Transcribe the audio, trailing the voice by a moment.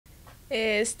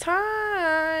It's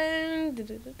time.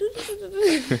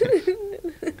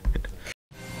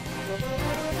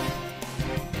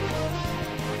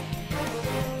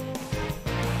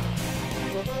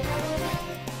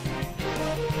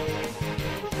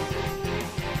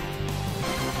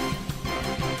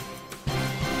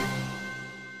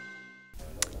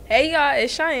 Hey y'all,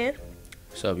 it's Cheyenne.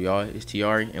 What's up, y'all? It's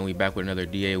Tiari, and we back with another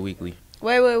DA Weekly.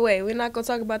 Wait. We're not gonna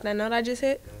talk about that note I just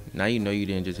hit? Now you know you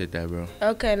didn't just hit that, bro.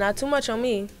 Okay, not too much on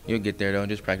me. You'll get there, though.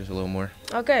 Just practice a little more.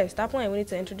 Okay, stop playing. We need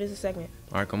to introduce a segment.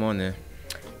 All right, come on, then.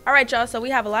 All right, y'all. So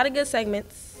we have a lot of good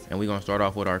segments. And we're going to start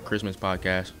off with our Christmas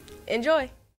podcast. Enjoy.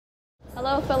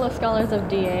 Hello, fellow scholars of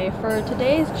DA. For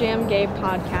today's Jam Gay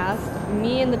podcast,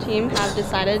 me and the team have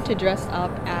decided to dress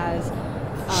up as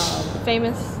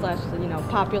famous /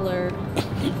 popular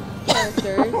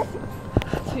characters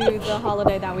to the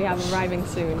holiday that we have arriving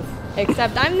soon.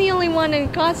 Except I'm the only one in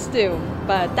costume,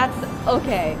 but that's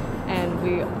okay. And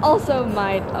we also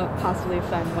might possibly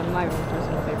offend one of my own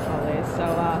personal favorite holidays. So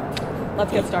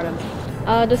let's get started.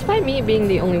 Despite me being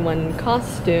the only one in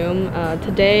costume,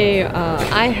 today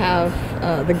I have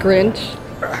the Grinch.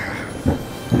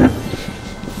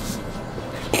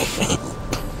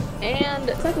 And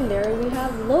secondary, we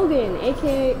have Logan,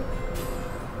 aka...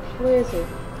 Where is he?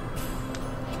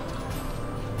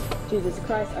 Jesus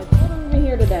Christ, I told him to be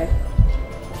here today.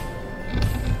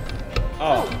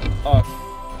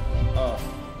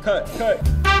 Cut.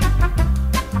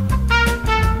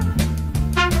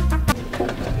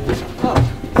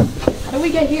 How did we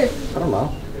get here? I don't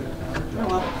know.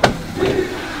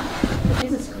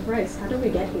 Jesus Christ, how did we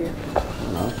get here?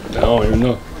 I don't even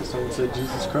know. Someone said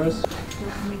Jesus Christ.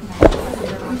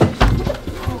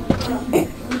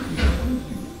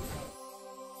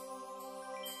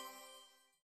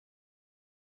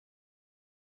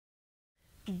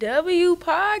 W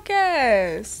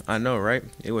podcast. I know, right?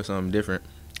 It was something different.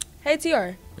 Hey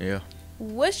TR, Yeah.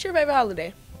 what's your favorite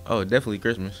holiday? Oh, definitely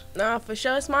Christmas. Nah, for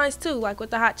sure it's mine too. Like with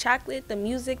the hot chocolate, the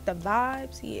music, the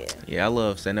vibes. Yeah. Yeah, I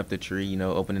love setting up the tree,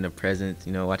 opening the presents,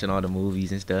 watching all the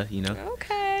movies and stuff,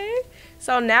 Okay.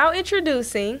 So now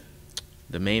introducing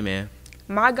The main man,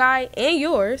 my guy and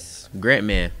yours. Grant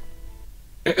man.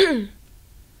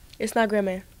 It's not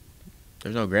Grantman.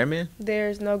 There's no Grant man?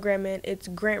 There's no Grantman. It's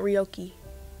Grant-reoke.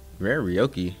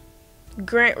 Grant-reoke?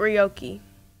 Grant-reoke.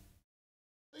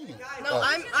 No,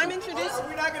 I'm introducing.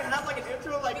 We're not gonna have like an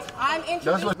intro. I'm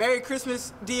introducing. Merry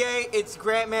Christmas, DA. It's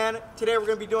Grant Man. Today we're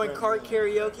gonna be doing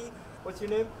karaoke. What's your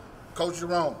name? Coach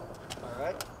Jerome. All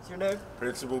right. What's your name?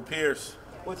 Principal Pierce.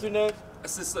 What's your name?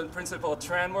 Assistant Principal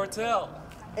Tran Mortel.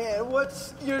 And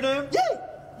what's your name? Yay!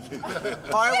 All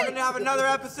right, we're gonna have another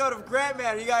episode of Grant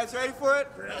Man. Are you guys ready for it?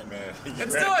 Grant man.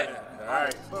 Let's do it. All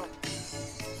right.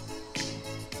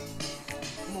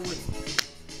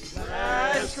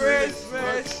 Last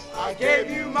Christmas, I gave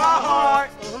you my heart,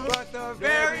 but the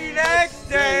very next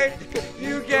day,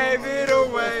 you gave it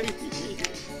away.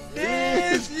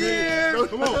 This year,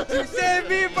 to save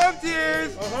me from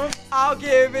tears, I'll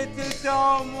give it to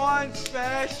someone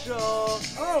special.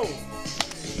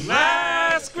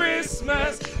 Last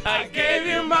Christmas, I gave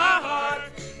you my heart,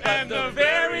 and the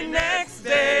very next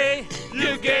day,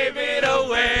 you gave it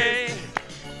away.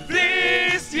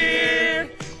 This year,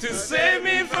 to save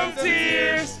me from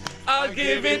tears, I'll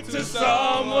give it to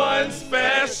someone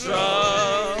special.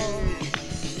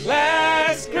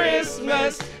 Last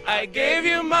Christmas, I gave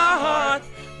you my heart,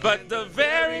 but the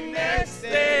very next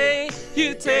day,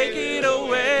 you take it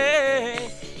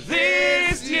away.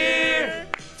 This year,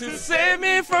 to save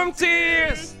me from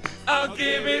tears, I'll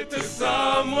give it to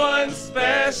someone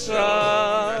special.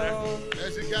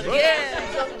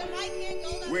 Yeah.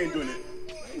 We ain't doing it.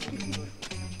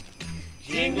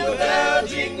 Jingle bell,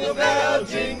 jingle bell,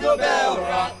 jingle bell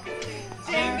rock.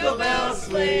 Jingle bells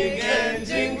swing and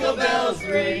jingle bells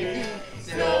ring.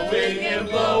 Snowing and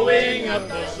blowing up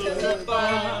bushels of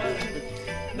fun.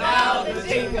 Now the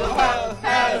jingle bell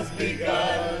has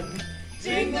begun.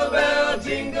 Jingle bell,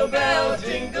 jingle bell,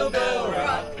 jingle bell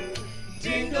rock.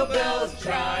 Jingle bells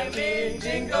chiming,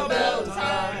 jingle bell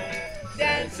time.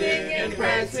 Dancing and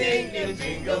prancing in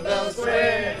Jingle Bell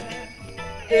Square.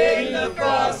 In the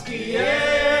frosty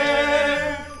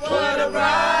air, what a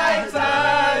bright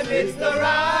time, it's the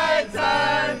right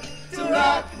time to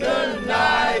rock the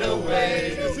night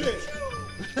away.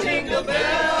 Jingle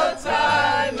bell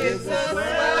time, it's a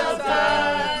swell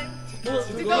time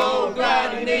to go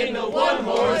riding in a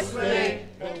one-horse sleigh.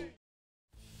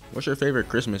 What's your favorite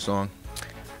Christmas song?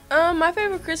 My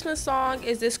favorite Christmas song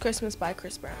is This Christmas by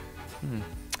Chris Brown.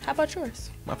 How about yours?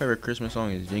 My favorite Christmas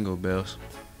song is Jingle Bells.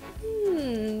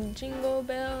 Jingle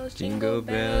bells, Jingle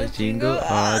bells, jingle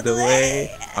all the way.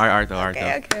 All right, though.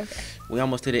 Okay. We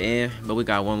almost to the end, but we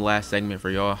got one last segment for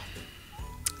y'all.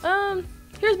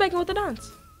 Here's Baking with the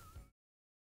Dons.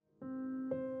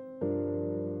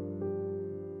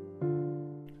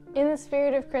 In the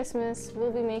spirit of Christmas,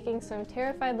 we'll be making some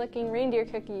terrified-looking reindeer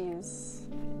cookies.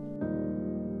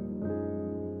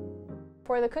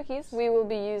 For the cookies, we will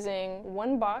be using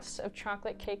 1 box of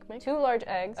chocolate cake mix, 2 large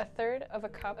eggs, 1/3 of a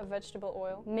cup of vegetable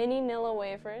oil, mini Nilla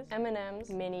wafers, M&Ms,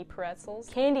 mini pretzels,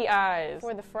 candy eyes.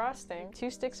 For the frosting, 2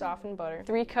 sticks softened butter,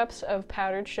 3 cups of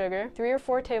powdered sugar, 3 or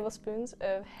 4 tablespoons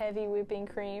of heavy whipping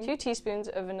cream, 2 teaspoons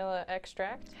of vanilla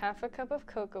extract, 1/2 cup of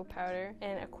cocoa powder,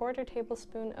 and 1/4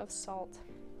 tablespoon of salt.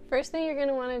 First thing you're going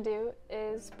to want to do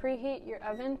is preheat your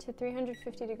oven to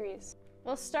 350 degrees.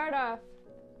 We'll start off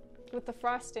with the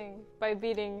frosting by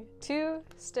beating 2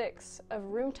 sticks of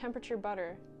room temperature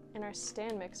butter in our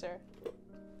stand mixer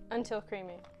until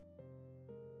creamy.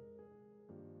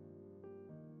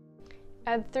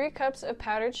 Add 3 cups of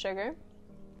powdered sugar,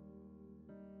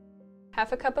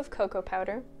 1/2 cup of cocoa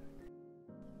powder,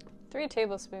 3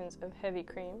 tablespoons of heavy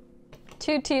cream,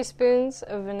 2 teaspoons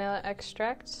of vanilla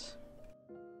extract,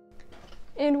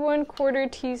 and 1/4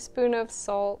 teaspoon of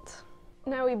salt.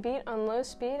 Now we beat on low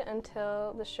speed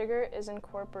until the sugar is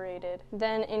incorporated.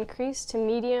 Then increase to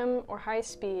medium or high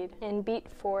speed and beat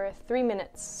for 3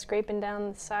 minutes, scraping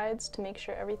down the sides to make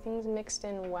sure everything's mixed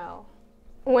in well.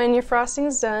 When your frosting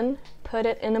is done, put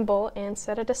it in a bowl and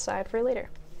set it aside for later.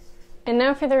 And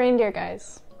now for the reindeer,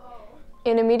 guys.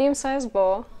 In a medium-sized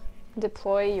bowl,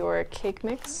 deploy your cake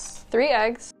mix, 3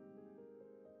 eggs,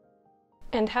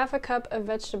 and 1/2 cup of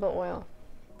vegetable oil.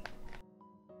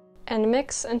 And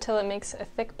mix until it makes a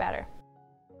thick batter.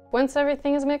 Once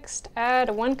everything is mixed, add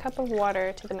 1 cup of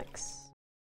water to the mix.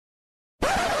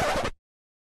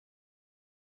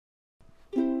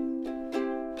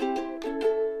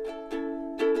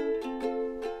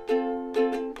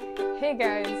 Hey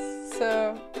guys,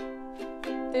 so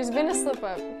there's been a slip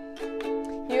up.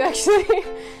 You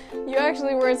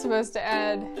actually weren't supposed to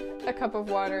add a cup of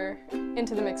water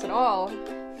into the mix at all,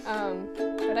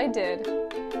 but I did.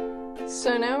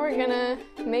 So now we're gonna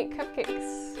make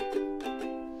cupcakes.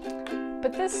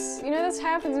 But this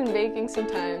happens in baking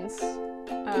sometimes.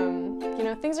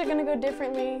 Things are gonna go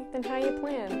differently than how you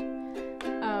planned.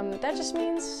 That just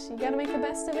means you gotta make the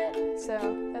best of it, so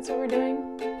that's what we're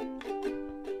doing.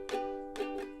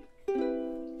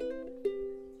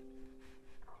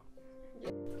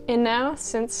 And now,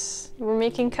 since we're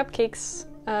making cupcakes,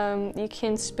 you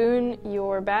can spoon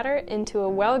your batter into a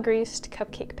well-greased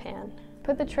cupcake pan.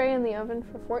 Put the tray in the oven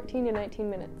for 14 to 19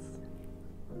 minutes.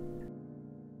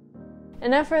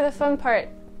 And now for the fun part,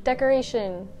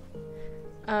 decoration.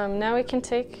 Now we can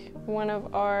take one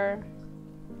of our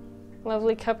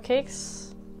lovely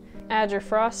cupcakes, add your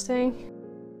frosting,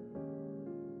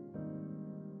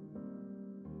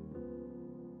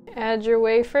 add your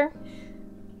wafer,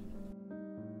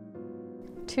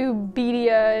 2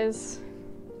 beady eyes,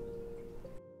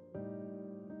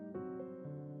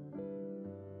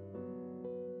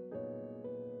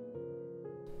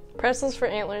 pretzels for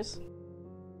antlers,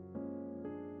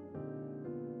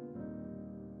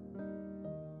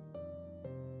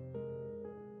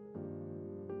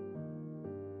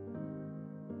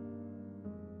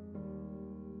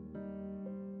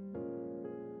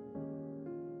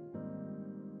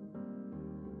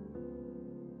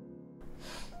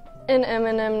 an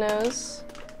M&M nose,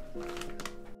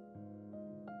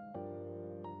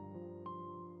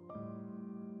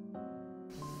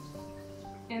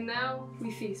 and now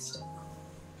we feast.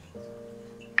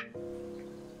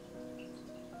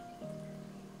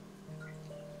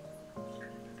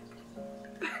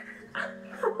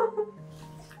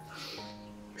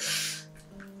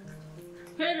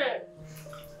 Hit it!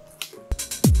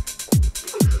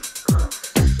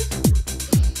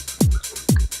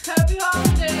 Happy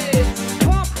holidays!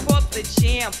 Pump up the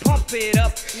jam, pump it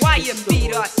up while your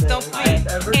feet are stumping.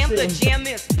 And the jam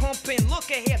is pumping.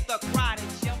 Look ahead, the crowd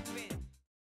is jumping.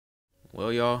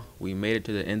 Well, y'all, we made it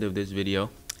to the end of this video.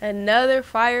 Another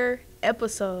fire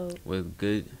episode. With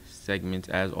good segments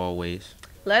as always.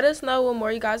 Let us know what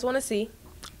more you guys want to see.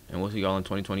 And we'll see y'all in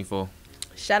 2024.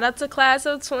 Shout out to class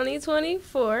of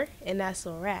 2024. And that's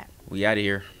a wrap. We out of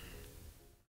here.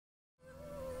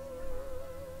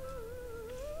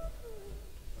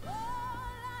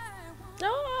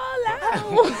 All out.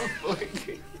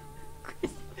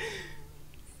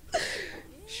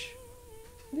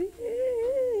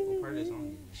 What part of this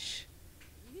song?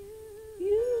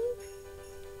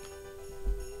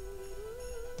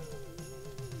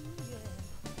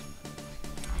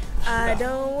 I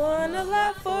don't want a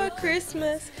lot for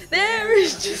Christmas. There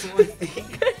is just one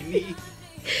thing I need.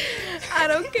 I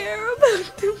don't care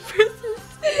about the presents.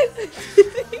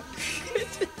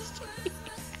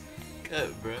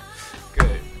 Good, bro.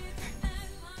 Good.